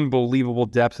unbelievable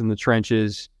depth in the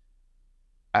trenches.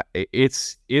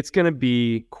 It's going to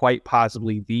be quite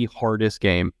possibly the hardest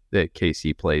game that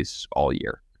KC plays all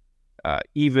year.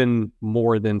 Even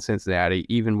more than Cincinnati,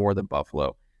 even more than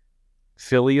Buffalo.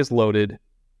 Philly is loaded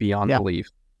beyond belief.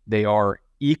 They are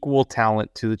equal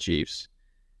talent to the Chiefs,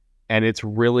 and it's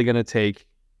really going to take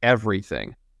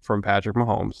everything from Patrick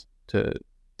Mahomes to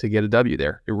get a W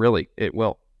there. It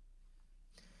will.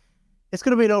 It's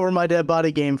going to be an over my dead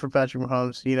body game for Patrick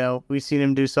Mahomes. You know, we've seen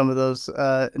him do some of those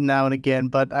now and again,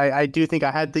 but I do think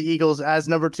I had the Eagles as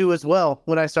number 2 as well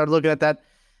when I started looking at that.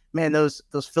 Man, those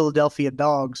Philadelphia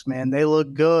dogs, man, they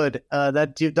look good.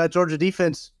 That Georgia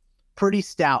defense, pretty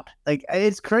stout. Like,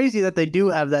 it's crazy that they do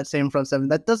have that same front seven.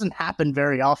 That doesn't happen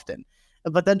very often.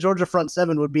 But that Georgia front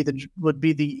seven would be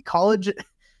the college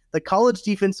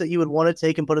defense that you would want to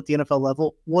take and put at the NFL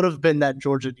level. Would have been that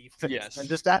Georgia defense. Yes, and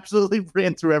just absolutely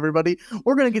ran through everybody.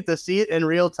 We're going to get to see it in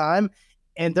real time.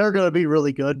 And they're going to be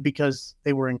really good because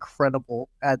they were incredible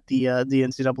at the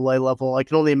NCAA level. I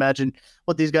can only imagine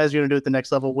what these guys are going to do at the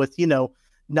next level with,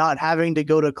 not having to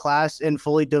go to class and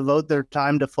fully devote their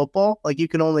time to football. Like, you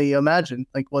can only imagine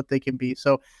what they can be.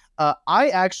 So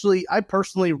I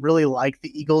personally really like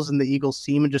the Eagles and the Eagles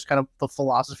team and just kind of the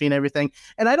philosophy and everything.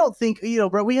 And I don't think,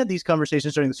 Brett, we had these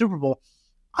conversations during the Super Bowl.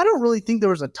 I don't really think there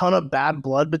was a ton of bad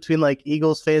blood between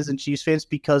Eagles fans and Chiefs fans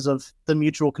because of the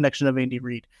mutual connection of Andy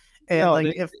Reid.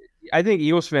 And I think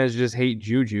Eagles fans just hate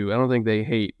Juju. I don't think they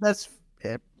hate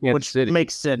which City.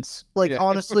 Makes sense.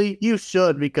 Honestly, you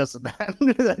should because of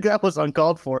that. That was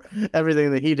uncalled for,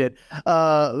 everything that he did.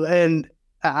 And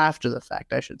after the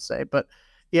fact, I should say. But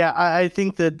yeah, I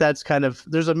think that's kind of,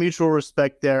 there's a mutual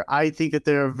respect there. I think that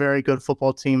they're a very good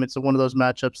football team. It's one of those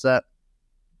matchups that,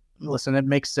 listen, it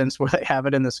makes sense where they have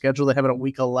it in the schedule. They have it at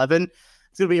week 11.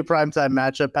 It's going to be a primetime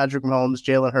matchup. Patrick Mahomes,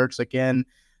 Jalen Hurts again.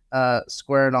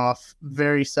 Squaring off.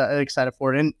 Very excited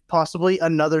for it. And possibly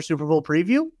another Super Bowl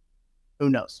preview. Who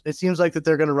knows? It seems like that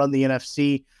they're going to run the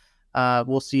NFC.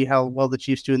 We'll see how well the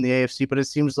Chiefs do in the AFC, but it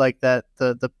seems like that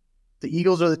the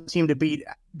Eagles are the team to beat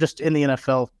just in the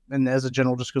NFL and as a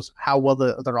general, just because how well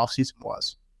their offseason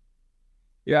was.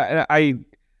 Yeah, and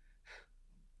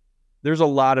there's a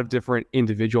lot of different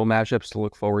individual matchups to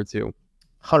look forward to.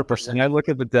 100%. And I look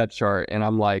at the depth chart and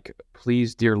I'm like,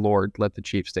 please, dear Lord, let the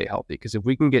Chiefs stay healthy. Because if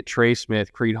we can get Trey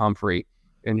Smith, Creed Humphrey,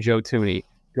 and Joe Tooney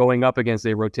going up against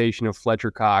a rotation of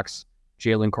Fletcher Cox,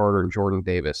 Jalen Carter, and Jordan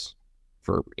Davis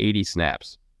for 80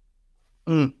 snaps,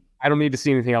 I don't need to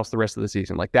see anything else the rest of the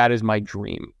season. That is my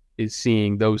dream, is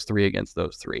seeing those three against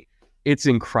those three. It's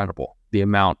incredible, the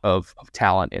amount of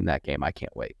talent in that game. I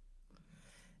can't wait.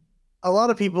 A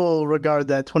lot of people regard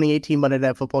that 2018 Monday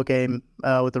Night Football game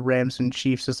with the Rams and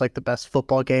Chiefs as the best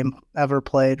football game ever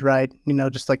played, right?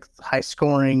 Just high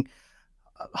scoring,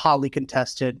 hotly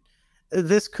contested.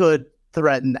 This could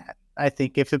threaten that. I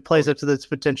think if it plays up to its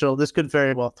potential, this could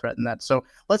very well threaten that. So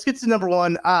let's get to number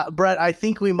 1. Brett, I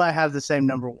think we might have the same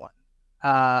number 1.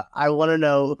 I want to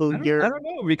know who you're... I don't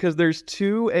know, because there's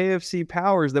 2 AFC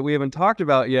powers that we haven't talked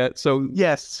about yet. So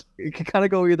yes, it can kind of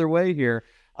go either way here.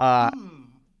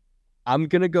 I'm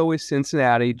going to go with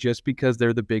Cincinnati just because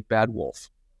they're the big bad wolf.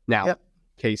 Now,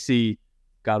 KC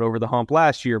got over the hump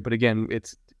last year, but again,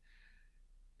 it's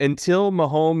until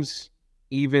Mahomes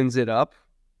evens it up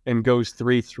and goes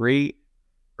 3-3,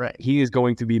 right? He is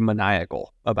going to be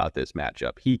maniacal about this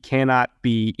matchup. He cannot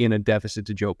be in a deficit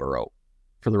to Joe Burrow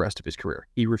for the rest of his career.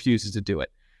 He refuses to do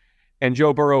it. And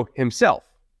Joe Burrow himself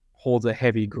holds a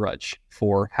heavy grudge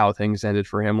for how things ended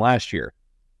for him last year.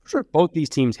 Sure, both these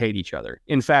teams hate each other.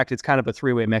 In fact, it's kind of a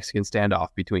three-way Mexican standoff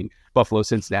between Buffalo,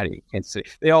 Cincinnati, and Kansas City.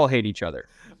 They all hate each other.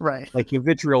 Right. Like, the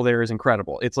vitriol there is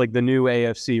incredible. It's like the new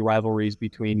AFC rivalries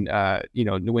between,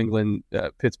 New England,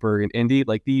 Pittsburgh, and Indy.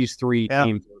 Like, these three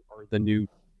teams are the new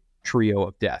trio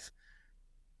of death.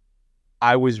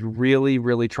 I was really,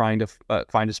 really trying to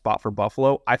find a spot for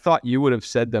Buffalo. I thought you would have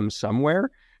said them somewhere,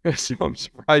 so I'm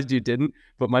surprised you didn't.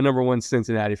 But my number one's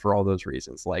Cincinnati for all those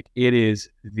reasons. Like, it is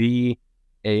the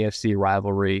AFC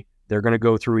rivalry. They're going to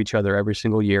go through each other every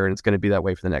single year, and it's going to be that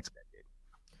way for the next decade.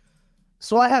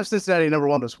 So I have Cincinnati number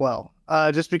one as well,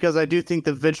 just because I do think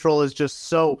the vitriol is just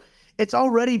so, it's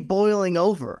already boiling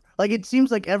over. Like, it seems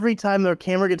like every time their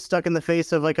camera gets stuck in the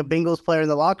face of like a Bengals player in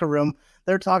the locker room,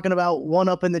 they're talking about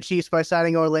one-upping the Chiefs by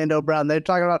signing Orlando Brown. They're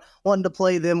talking about wanting to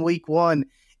play them week one.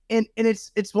 And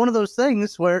it's one of those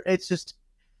things where it's just,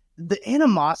 the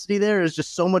animosity there is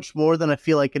just so much more than I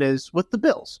feel like it is with the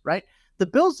Bills, right? The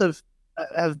Bills have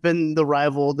been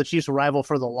the Chiefs' rival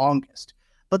for the longest,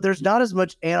 but there's not as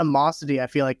much animosity, I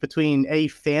feel like, between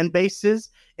fan bases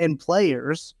and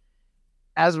players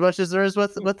as much as there is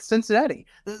with Cincinnati.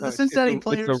 The Cincinnati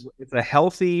players. It's a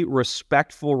healthy,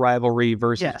 respectful rivalry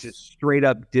versus just straight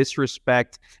up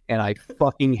disrespect. And I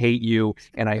fucking hate you.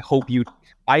 And I hope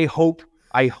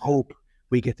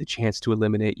we get the chance to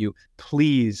eliminate you.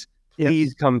 Please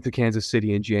come to Kansas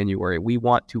City in January. We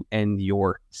want to end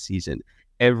your season.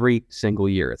 Every single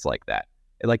year, it's like that.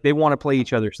 Like, they want to play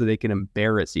each other so they can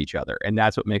embarrass each other, and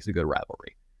that's what makes a good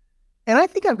rivalry. And I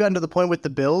think I've gotten to the point with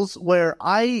the Bills where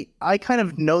I kind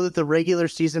of know that the regular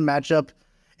season matchup,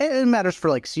 it matters for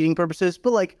like seeding purposes,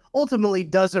 but like ultimately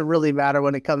doesn't really matter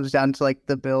when it comes down to like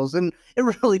the Bills, and it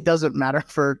really doesn't matter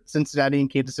for Cincinnati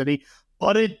and Kansas City.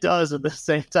 But it does at the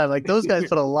same time. Like, those guys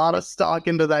put a lot of stock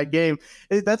into that game.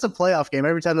 That's a playoff game.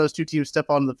 Every time those two teams step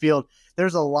on the field,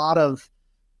 there's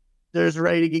guys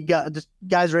ready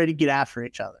to get after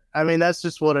each other. I mean, that's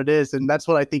just what it is. And that's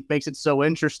what I think makes it so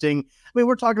interesting. I mean,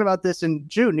 we're talking about this in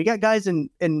June. You got guys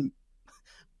in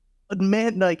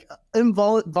voluntary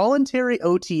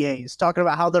OTAs talking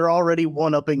about how they're already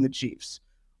one-upping the Chiefs.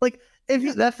 Like,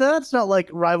 if that's not like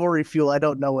rivalry fuel, I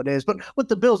don't know what is. But with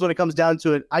the Bills, when it comes down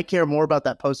to it, I care more about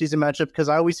that postseason matchup because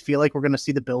I always feel like we're going to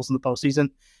see the Bills in the postseason.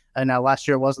 And now last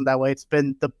year it wasn't that way. It's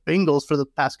been the Bengals for the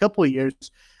past couple of years.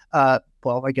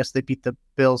 Well, I guess they beat the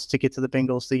Bills to get to the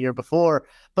Bengals the year before.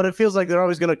 But it feels like they're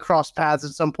always going to cross paths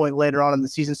at some point later on in the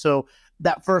season. So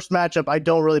that first matchup, I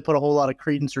don't really put a whole lot of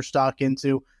credence or stock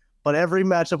into. But every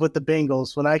matchup with the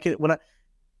Bengals, when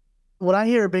I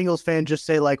hear a Bengals fan just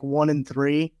say like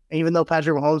 1-3, even though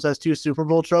Patrick Mahomes has 2 Super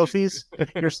Bowl trophies,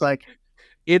 you're just like,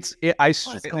 it's going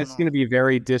to be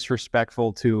very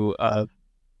disrespectful to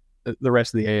the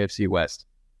rest of the AFC West.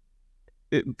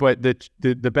 But the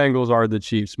Bengals are the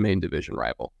Chiefs' main division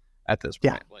rival at this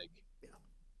point. Yeah. Like,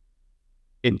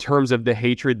 in terms of the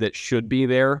hatred that should be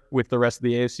there with the rest of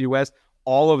the AFC West,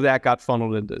 all of that got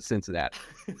funneled into Cincinnati.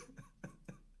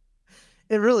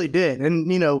 It really did. And,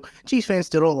 Chiefs fans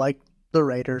still don't like the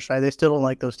Raiders, right? They still don't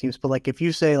like those teams. But, like, if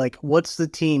you say, like, what's the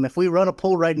team? If we run a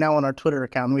poll right now on our Twitter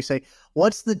account and we say,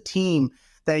 what's the team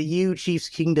that you, Chiefs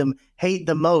Kingdom, hate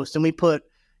the most? And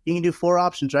you can do 4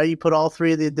 options, right? You put all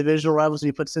 3 of the divisional rivals and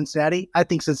you put Cincinnati. I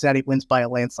think Cincinnati wins by a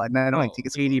landslide. I don't think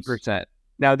it's 80%.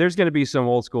 Now, there's going to be some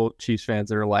old school Chiefs fans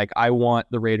that are like, I want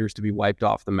the Raiders to be wiped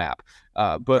off the map.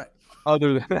 But right.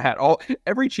 Other than that,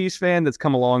 every Chiefs fan that's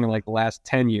come along in like the last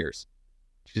 10 years,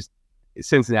 just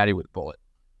Cincinnati with a bullet.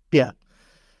 Yeah.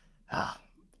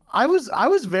 I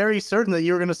was very certain that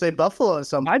you were going to say Buffalo at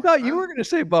some point. I thought you were going to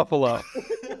say Buffalo.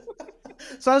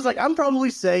 So I was like, I'm probably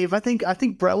safe. I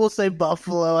think Brett will say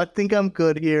Buffalo. I think I'm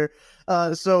good here.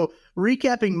 So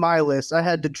recapping my list, I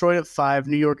had Detroit at 5,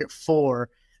 New York at 4,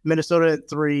 Minnesota at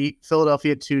 3,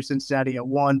 Philadelphia at 2, Cincinnati at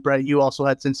 1. Brett, you also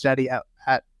had Cincinnati at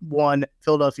 1,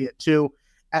 Philadelphia at 2.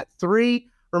 At 3,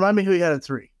 remind me who you had at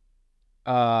 3.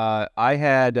 I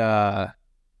had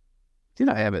did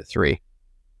I have it 3?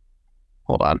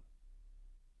 Hold on.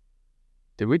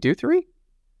 Did we do 3?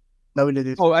 No, we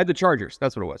didn't. Oh, I had the Chargers.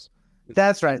 That's what it was.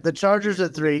 That's right. The Chargers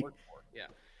at 3.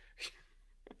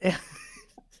 Yeah.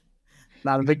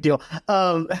 Not a big deal.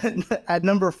 At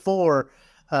number 4,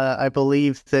 I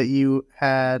believe that you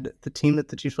had the team that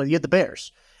the Chiefs played. You had the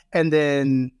Bears. And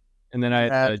then I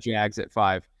had the Jags at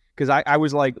 5. Because I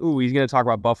was like, ooh, he's going to talk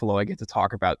about Buffalo. I get to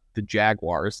talk about the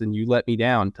Jaguars. And you let me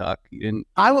down, Tuck.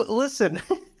 Listen.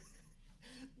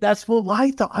 That's what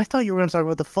I thought. I thought you were going to talk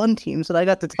about the fun teams, and I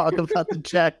got to talk about the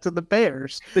Jags and the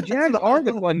Bears. The Jags are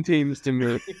the fun teams to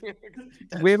me.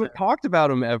 We haven't talked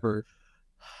about them ever.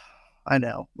 I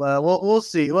know. We'll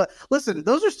see. Well, listen,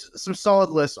 those are some solid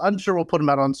lists. I'm sure we'll put them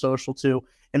out on social too,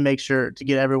 and make sure to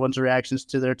get everyone's reactions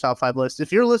to their top 5 lists.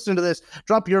 If you're listening to this,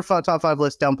 drop your top 5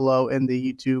 list down below in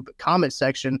the YouTube comment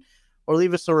section, or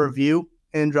leave us a review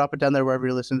and drop it down there wherever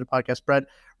you're listening to podcast. Brett,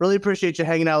 really appreciate you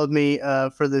hanging out with me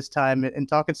for this time and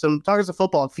talking some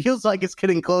football. It feels like it's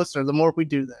getting closer the more we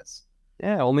do this.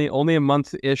 Yeah, only a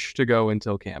month-ish to go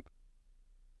until camp.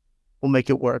 We'll make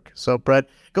it work. So, Brett,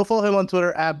 go follow him on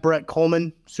Twitter at Brett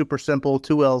Coleman. Super simple,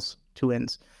 2 L's, 2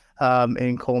 N's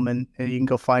in Coleman. And you can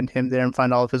go find him there and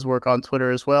find all of his work on Twitter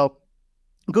as well.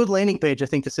 Good landing page, I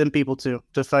think, to send people to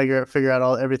figure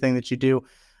out everything that you do.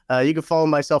 You can follow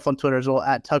myself on Twitter as well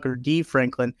at Tucker D.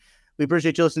 Franklin. We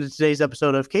appreciate you listening to today's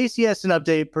episode of KCSN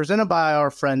Update presented by our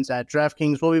friends at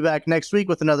DraftKings. We'll be back next week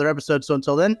with another episode. So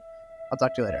until then, I'll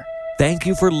talk to you later. Thank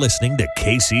you for listening to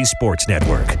KC Sports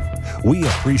Network. We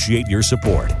appreciate your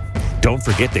support. Don't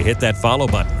forget to hit that follow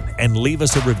button and leave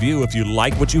us a review if you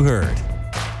like what you heard.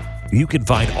 You can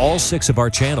find all 6 of our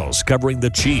channels covering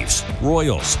the Chiefs,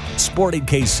 Royals, Sporting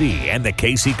KC, and the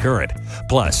KC Current,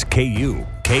 plus KU,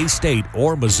 K-State,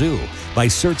 or Mizzou by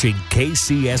searching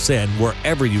KCSN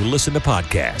wherever you listen to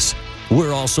podcasts.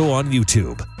 We're also on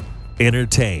YouTube.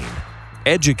 Entertain,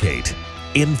 educate,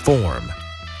 inform.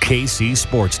 KC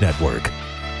Sports Network.